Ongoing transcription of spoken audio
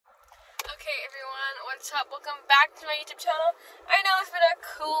what's up? Welcome back to my YouTube channel. I know it's been a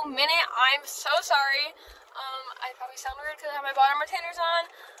cool minute. I'm so sorry. I probably sound weird because I have my bottom retainers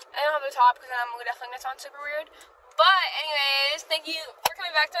on. I don't have the top because I'm definitely gonna sound super weird. But anyways, thank you for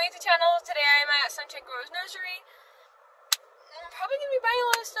coming back to my YouTube channel. Today I'm at Sunshine Grove's Nursery. I'm probably gonna be buying a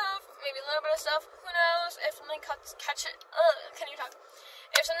lot of stuff, maybe a little bit of stuff. Who knows? If something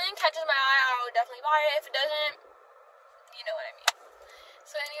If something catches my eye, I will definitely buy it. If it doesn't, you know what I mean.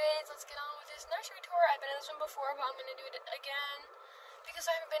 So anyways, let's get on with this nursery tour. I've been in this one before, but I'm going to do it again because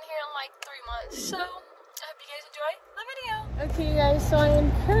I haven't been here in like 3 months. So I hope you guys enjoy the video. Okay guys, so I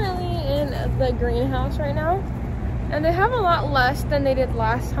am currently in the greenhouse right now. And they have a lot less than they did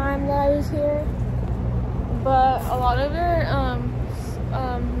last time that I was here. But a lot of their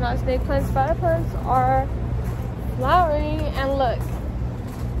not snake plants, spider plants are flowering. And look,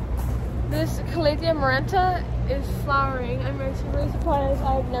 this Calathea maranta is flowering. I'm actually really surprised.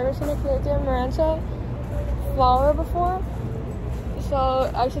 I've never seen a Calathea maranta flower before. So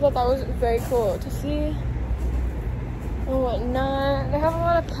I actually thought that was very cool to see and whatnot. They have a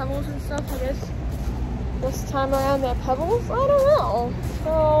lot of pebbles and stuff. I guess this time around they have pebbles. I don't know.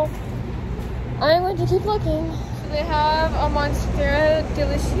 So I'm going to keep looking. So they have a Monstera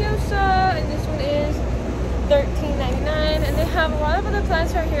Deliciosa, and this one is $13.99. And they have a lot of other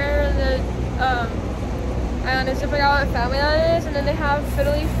plants right here. I honestly forgot what family that is. And then they have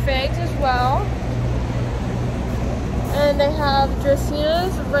fiddly figs as well. And they have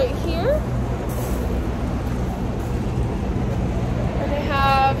dracaenas right here. And they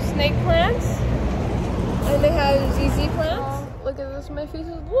have snake plants. And they have ZZ plants. Look at this, my face is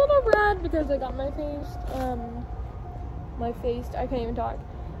a little red because I got my face, I can't even talk.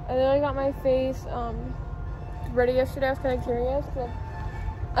 And then I got my face ready yesterday. I was kind of curious.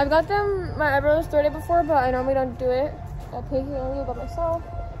 I've got my eyebrows threaded before, but I normally don't do it. I paint it only by myself.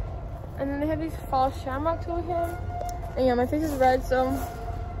 And then they have these false shamrocks over here. And yeah, my face is red, so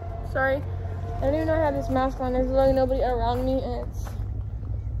sorry. I don't even know I have this mask on. There's literally nobody around me, and it's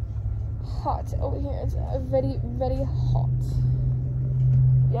hot over here. It's very, very hot.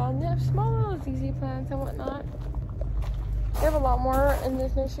 Yeah, and they have small little ZZ plants and whatnot. They have a lot more in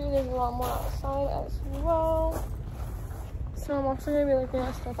this nursery. There's a lot more outside as well. So I'm also going to be looking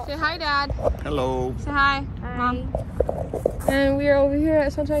at stuff outside. Say hi, Dad. Hello. Say hi, Mom. And we are over here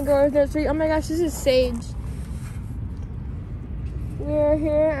at Sunshine Grove's Nursery. Oh my gosh, this is sage. We are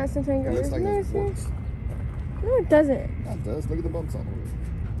here at Sunshine Grove's Nursery. No, it doesn't. Yeah, it does. Look at the bumps on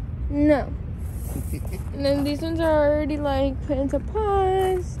it. No. And then these ones are already like put into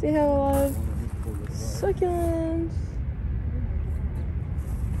pots. They have a lot of succulents.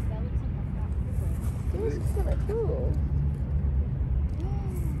 This is kind of cool.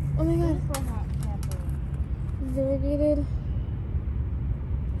 Oh my god. Variegated.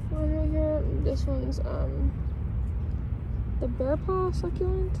 One right here. This one's the bear paw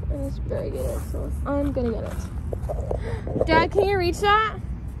succulent, and it's variegated, so I'm gonna get it. Dad, can you reach that?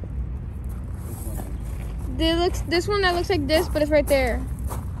 This one that looks like this, but it's right there.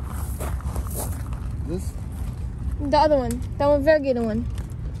 This? The other one. That one, variegated one.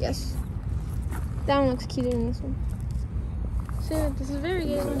 Yes. That one looks cuter than this one. So this is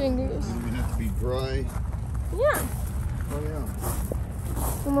variegated. I'm doing this. We have to be dry. Yeah. Oh yeah.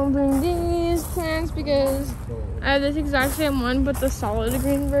 I'm gonna bring these plants because I have this exact same one, but the solid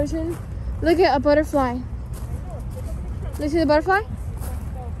green version. Look at a butterfly. Look, see the butterfly?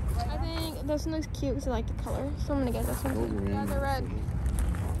 I think this one looks cute because I like the color, so I'm gonna get this one. Yeah, they're red.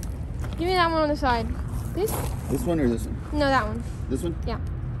 Give me that one on the side, please. This one or this one? No, that one. This one? Yeah.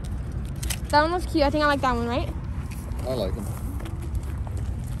 That one looks cute. I think I like that one, right? I like them.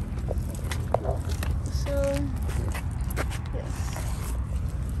 So, yes.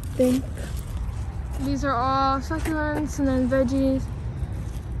 Think these are all succulents and then veggies.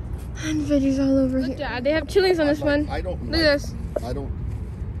 And veggies all over here. Yeah, they have chilies on this one. I don't. Look at this. I don't.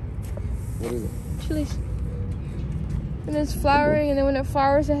 What is it? Chilies. And it's flowering, and then when it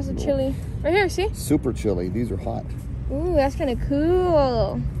flowers, it has a chili. Right here, see? Super chili. These are hot. Ooh, that's kind of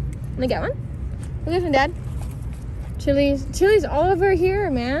cool. Let me get one. Look at this one, Dad. Chilies. Chilies all over here,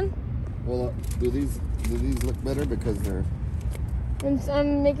 man. Well, do these look better because they're... And so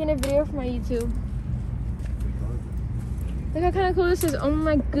I'm making a video for my YouTube. Look how kind of cool this is. Oh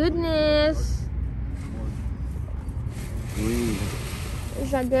my goodness. Green.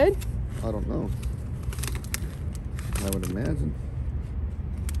 Is that good? I don't know. I would imagine.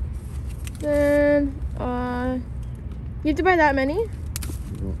 Then, you have to buy that many?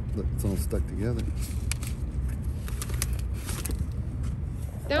 Well, it's all stuck together.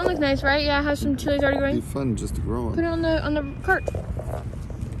 That one looks nice, right? Yeah, it has some chilies already growing. It'd be fun just to grow them. Put it on the cart.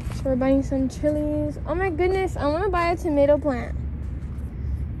 We're buying some chilies. Oh my goodness, I want to buy a tomato plant.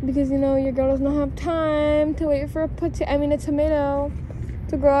 Because, you know, your girl does not have time to wait for a tomato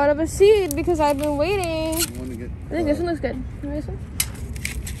to grow out of a seed because I've been waiting. I think this one looks good. Maybe this one?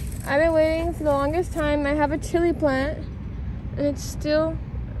 I've been waiting for the longest time. I have a chili plant and it's still,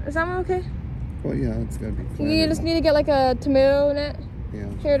 is that one okay? Well, yeah, it's gotta be planted. You just need to get like a tomato net? Yeah.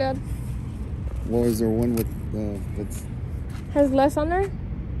 Here, Dad. Well, is there one with, that's... Has less on there?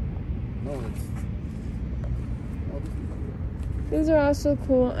 No, it's... These are also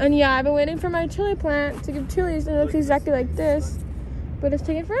cool. And yeah, I've been waiting for my chili plant to give chilies and it looks exactly like this. But it's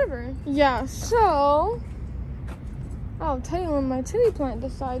taking forever. Yeah, so I'll tell you when my chili plant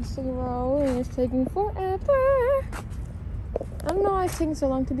decides to grow and it's taking forever. I don't know why it's taking so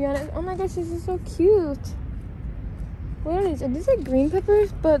long, to be honest. Oh my gosh, this is so cute. What are these? Are these like green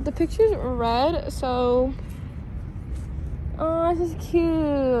peppers? But the picture's red, so... Oh, this is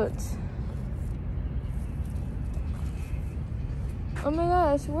cute. Oh my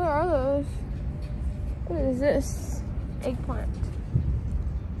gosh, where are those? What is this? Eggplant.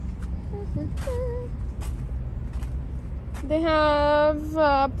 They have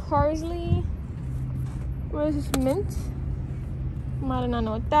parsley. What is this? Mint? I do not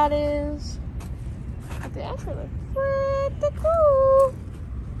know what that is. But they actually look pretty cool.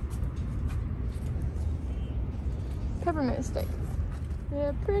 Peppermint stick.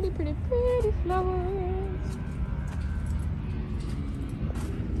 Yeah, pretty flowers.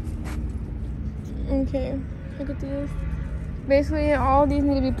 Okay, look at these. Basically, all these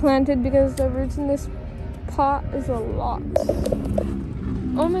need to be planted because the roots in this pot is a lot.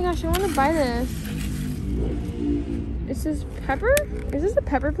 Oh my gosh, I want to buy this. Is this pepper? Is this a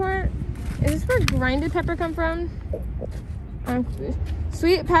pepper plant? Is this where grinded pepper come from? I'm confused.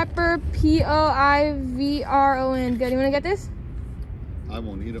 Sweet pepper, P-O-I-V-R-O-N. Good, you want to get this? I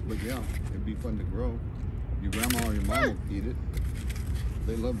won't eat it, but yeah, it'd be fun to grow. Your grandma or your mom will eat it.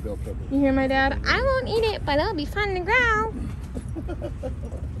 They love bell pepper. You hear my dad? I won't eat it, but it'll be fun to grow.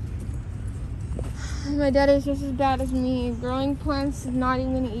 My dad is just as bad as me. Growing plants is not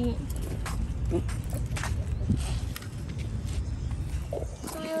even gonna eat.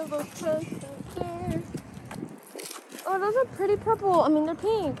 So we have those plants right there. Oh, those are pretty purple. I mean, they're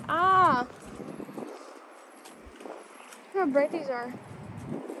pink. Ah. Look how bright these are.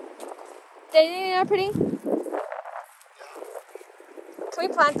 Do you think they're pretty? Can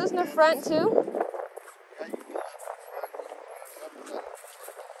we plant those in the front too?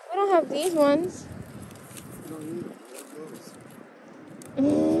 We don't have these ones.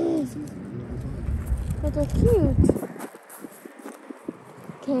 But they're cute.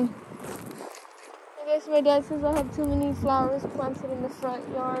 Okay. I guess my dad says I have too many flowers planted in the front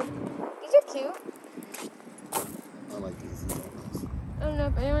yard. These are cute. I like these. These are nice. I don't know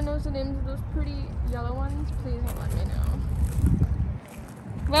if anyone knows the names of those pretty yellow ones. Please don't let me know.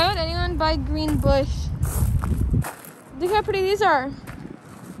 Why would anyone buy green bush? Look how pretty these are.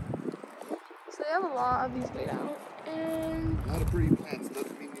 So they have a lot of these laid out. And a lot of pretty plants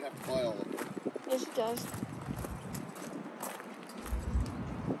doesn't mean you have to buy all of them. yes, it does.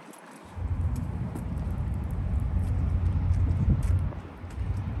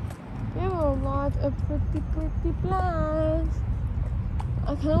 They have a lot of pretty plants.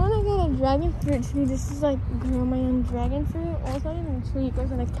 I kind of want to get a dragon fruit tree just to like grow my own dragon fruit. Well, it's not even a tree, it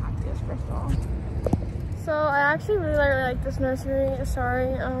grows on a cactus, first of all. So I actually really like this nursery.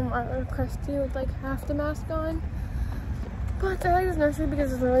 Sorry, I request you with like half the mask on. But I like this nursery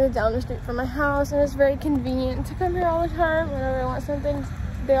because it's literally down the street from my house and it's very convenient to come here all the time whenever I want something.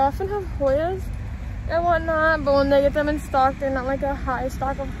 They often have Hoyas and whatnot, but when they get them in stock, they're not like a high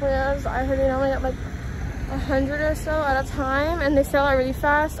stock of Hoyas. I heard they only get like 100 or so at a time and they sell out really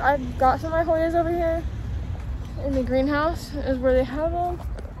fast. I've got some of my Hoyas over here in the greenhouse is where they have them.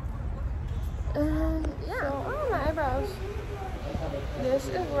 And yeah, oh, my eyebrows. This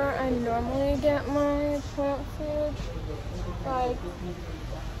is where I normally get my plant food. Like,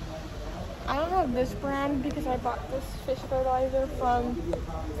 I don't have this brand because I bought this fish fertilizer from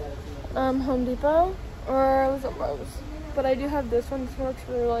Home Depot, or was it Lowe's? But I do have this one. This one looks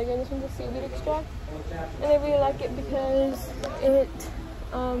really good. This one's a seaweed extract. And I really like it because it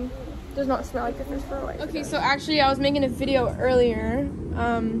does not smell like the fish fertilizer. Okay, so actually I was making a video earlier.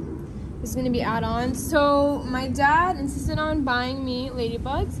 This is going to be add-on. So my dad insisted on buying me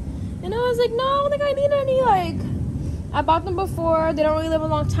ladybugs. And I was like, no, I don't think I need any. Like, I bought them before. They don't really live a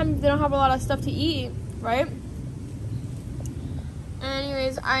long time if they don't have a lot of stuff to eat, right?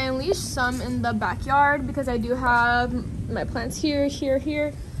 Anyways, I unleashed some in the backyard because I do have my plants here,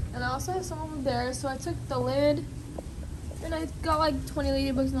 and I also have some over there. So I took the lid And I got like 20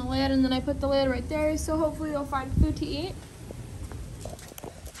 ladybugs in the lid, and then I put the lid right there, so hopefully they'll find food to eat.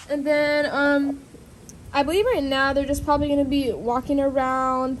 And then I believe right now they're just probably gonna be walking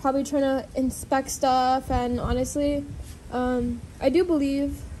around, probably trying to inspect stuff. And honestly, I do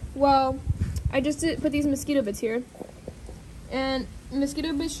believe, well, I just did put these mosquito bits here, and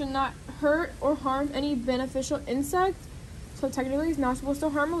mosquito bits should not hurt or harm any beneficial insect, so technically it's not supposed to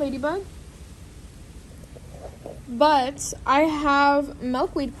harm a ladybug. But I have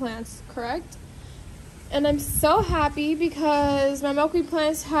milkweed plants, correct? And I'm so happy because my milkweed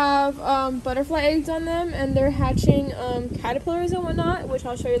plants have butterfly eggs on them, and they're hatching caterpillars and whatnot, which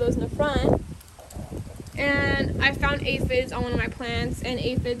I'll show you those in the front. And I found aphids on one of my plants, and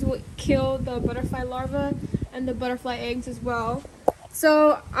aphids will kill the butterfly larvae and the butterfly eggs as well.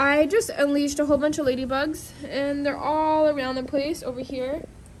 So I just unleashed a whole bunch of ladybugs, and they're all around the place over here.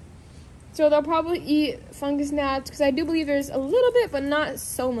 So they'll probably eat fungus gnats, because I do believe there's a little bit, but not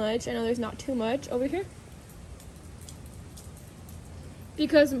so much. I know there's not too much over here,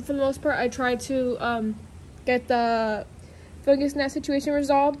 because for the most part I tried to get the fungus gnat situation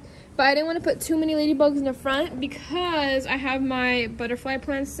resolved. But I didn't want to put too many ladybugs in the front because I have my butterfly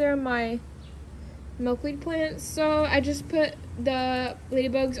plants there, my milkweed plants. So I just put the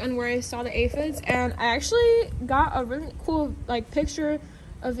ladybugs on where I saw the aphids, and I actually got a really cool like picture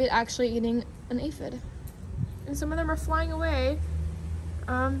of it actually eating an aphid. And some of them are flying away.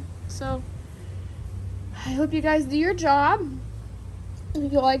 So I hope you guys do your job.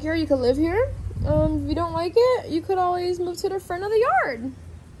 If you like here, you can live here. If you don't like it, you could always move to the front of the yard.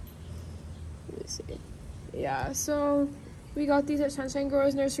 Let me see. Yeah, so we got these at Sunshine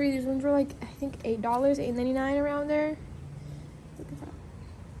Growers Nursery. These ones were like, I think $8, $8.99 around there. Look at that.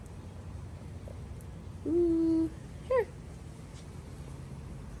 Ooh, here.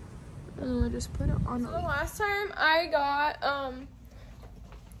 And we'll just put it on. So the last time I got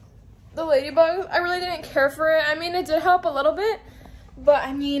the ladybugs, I really didn't care for it. I mean, it did help a little bit, but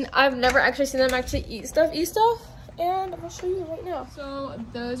I mean, I've never actually seen them actually eat stuff, and I'll show you right now. So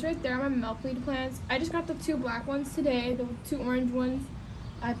those right there are my milkweed plants. I just got the 2 black ones today, the 2 orange ones.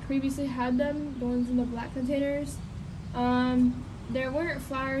 I previously had them, the ones in the black containers. They weren't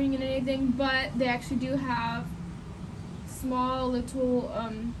flowering and anything, but they actually do have small little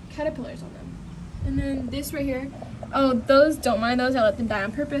caterpillars on them. And then this right here, oh, those, don't mind those, I let them die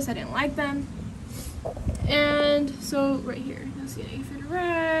on purpose, I didn't like them. And so right here, you'll see an aphid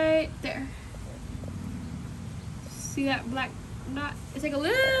right there. See that black dot? It's like a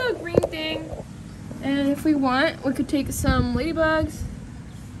little green thing. And if we want, we could take some ladybugs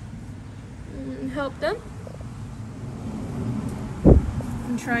and help them.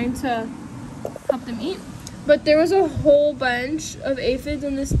 I'm trying to help them eat. But there was a whole bunch of aphids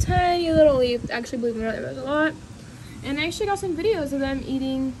in this tiny little leaf. Actually, believe it or not, there was a lot. And I actually got some videos of them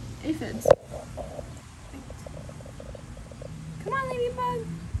eating aphids. Come on, ladybug.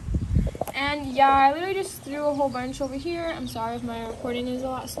 And yeah, I literally just threw a whole bunch over here. I'm sorry if my recording is a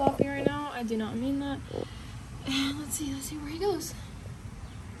lot sloppy right now. I do not mean that. And let's see where he goes.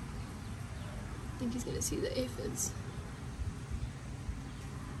 I think he's gonna see the aphids.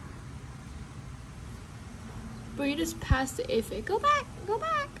 But you just passed the aphid. Go back, go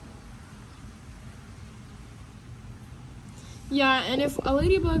back. Yeah, and if a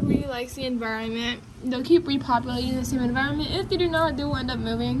ladybug really likes the environment, they'll keep repopulating the same environment. If they do not, they will end up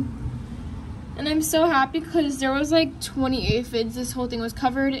moving. And I'm so happy because there was like 20 aphids. This whole thing was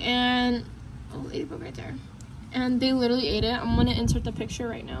covered, and a ladybug right there. And they literally ate it. I'm gonna insert the picture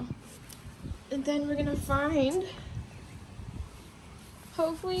right now. And then we're gonna find,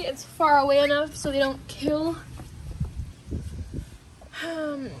 hopefully it's far away enough so they don't kill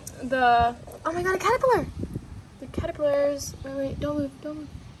oh my god, a caterpillar! The caterpillars, wait, don't move.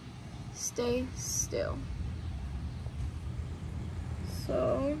 Stay still.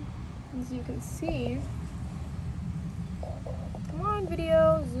 So, as you can see, come on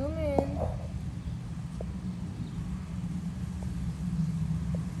video, zoom in.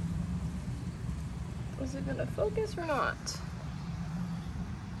 Is it gonna focus or not?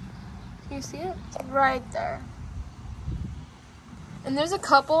 Can you see it? It's right there. And there's a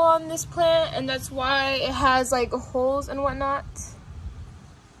couple on this plant, and that's why it has like holes and whatnot.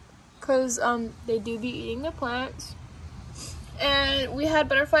 Because they do be eating the plants. And we had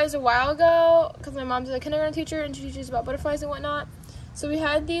butterflies a while ago, because my mom's a kindergarten teacher and she teaches about butterflies and whatnot. So we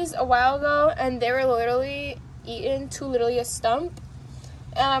had these a while ago, and they were literally eaten to literally a stump.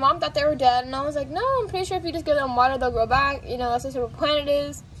 And my mom thought they were dead, and I was like, no, I'm pretty sure if you just give them water, they'll grow back. You know, that's the type of plant it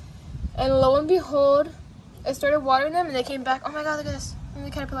is. And lo and behold, I started watering them, and they came back. Oh my god, look at this. And the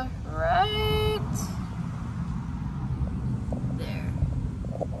caterpillar. Right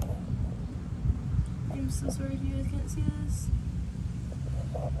so sorry if you guys can't see this.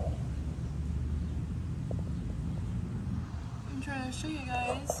 I'm trying to show you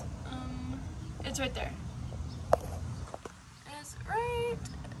guys. It's right there. It's right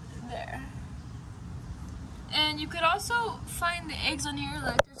there. And you could also find the eggs on here.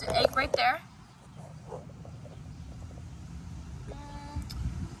 Like there's an egg right there.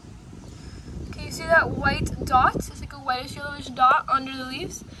 Okay, you see that white dot? It's like a whitish yellowish dot under the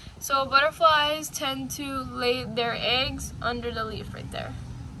leaves. So butterflies tend to lay their eggs under the leaf right there.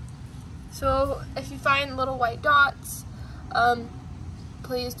 So if you find little white dots,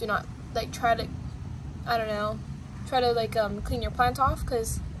 please do not like try to, I don't know, try to like clean your plant off,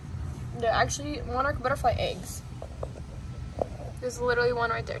 because they're actually monarch butterfly eggs. There's literally one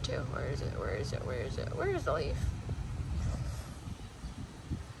right there too. Where is it? Where is it? Where is it? Where is the leaf?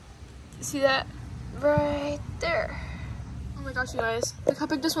 See that? Right there. Oh my gosh, you guys. Look how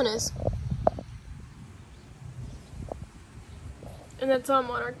big this one is. And that's a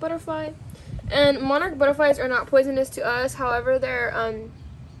monarch butterfly. And monarch butterflies are not poisonous to us. However, they're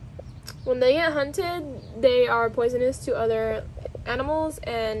when they get hunted, they are poisonous to other animals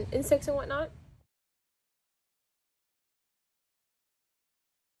and insects and whatnot.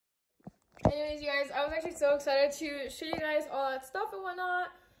 Anyways, you guys, I was actually so excited to show you guys all that stuff and whatnot.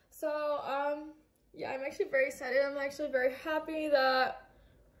 So, yeah, I'm actually very excited. I'm actually very happy that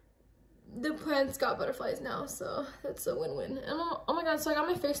the plants got butterflies now. So, that's a win-win. And oh my god, so I got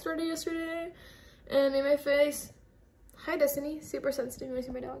my face dirty yesterday. And made my face... Hi, Destiny. Super sensitive. You want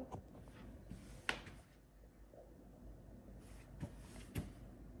to see my dog?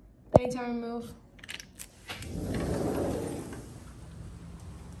 Anytime I move.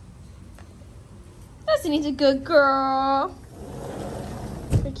 Destiny's a good girl.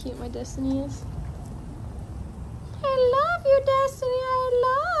 How cute my Destiny is. I love you, Destiny. I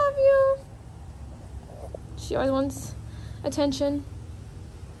love you. She always wants attention.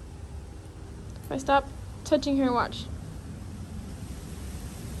 If I stop touching her, watch.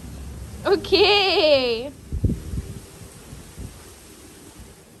 Okay.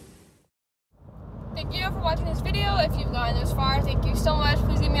 Thank you for watching this video. If you've gotten this far, thank you so much.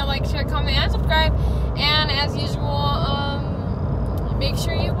 Please give me a like, share, comment, and subscribe. And as usual, make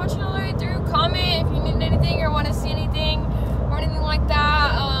sure you watch it all the way through. Comment if you need anything or want to see anything or anything like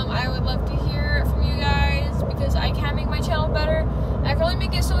that. I would love to hear from you guys, because I can make my channel better. I can only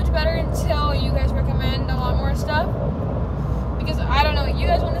make it so much better until you guys recommend a lot more stuff. Because I don't know what you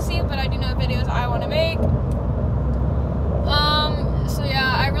guys want to see, but I do know videos I want to make. So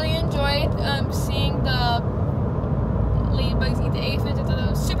yeah, I really enjoyed seeing the ladybugs eat the aphids. I thought that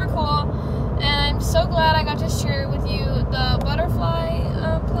was super cool, and I'm so glad I got to share with you the butterfly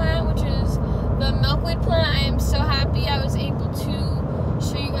plant, which is the milkweed plant. I am so happy I was able to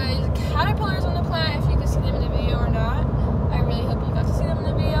show you guys caterpillars on the plant, if you could see them in the video or not. I really hope you got to see them in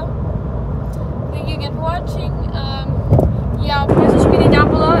the video. Thank you again for watching.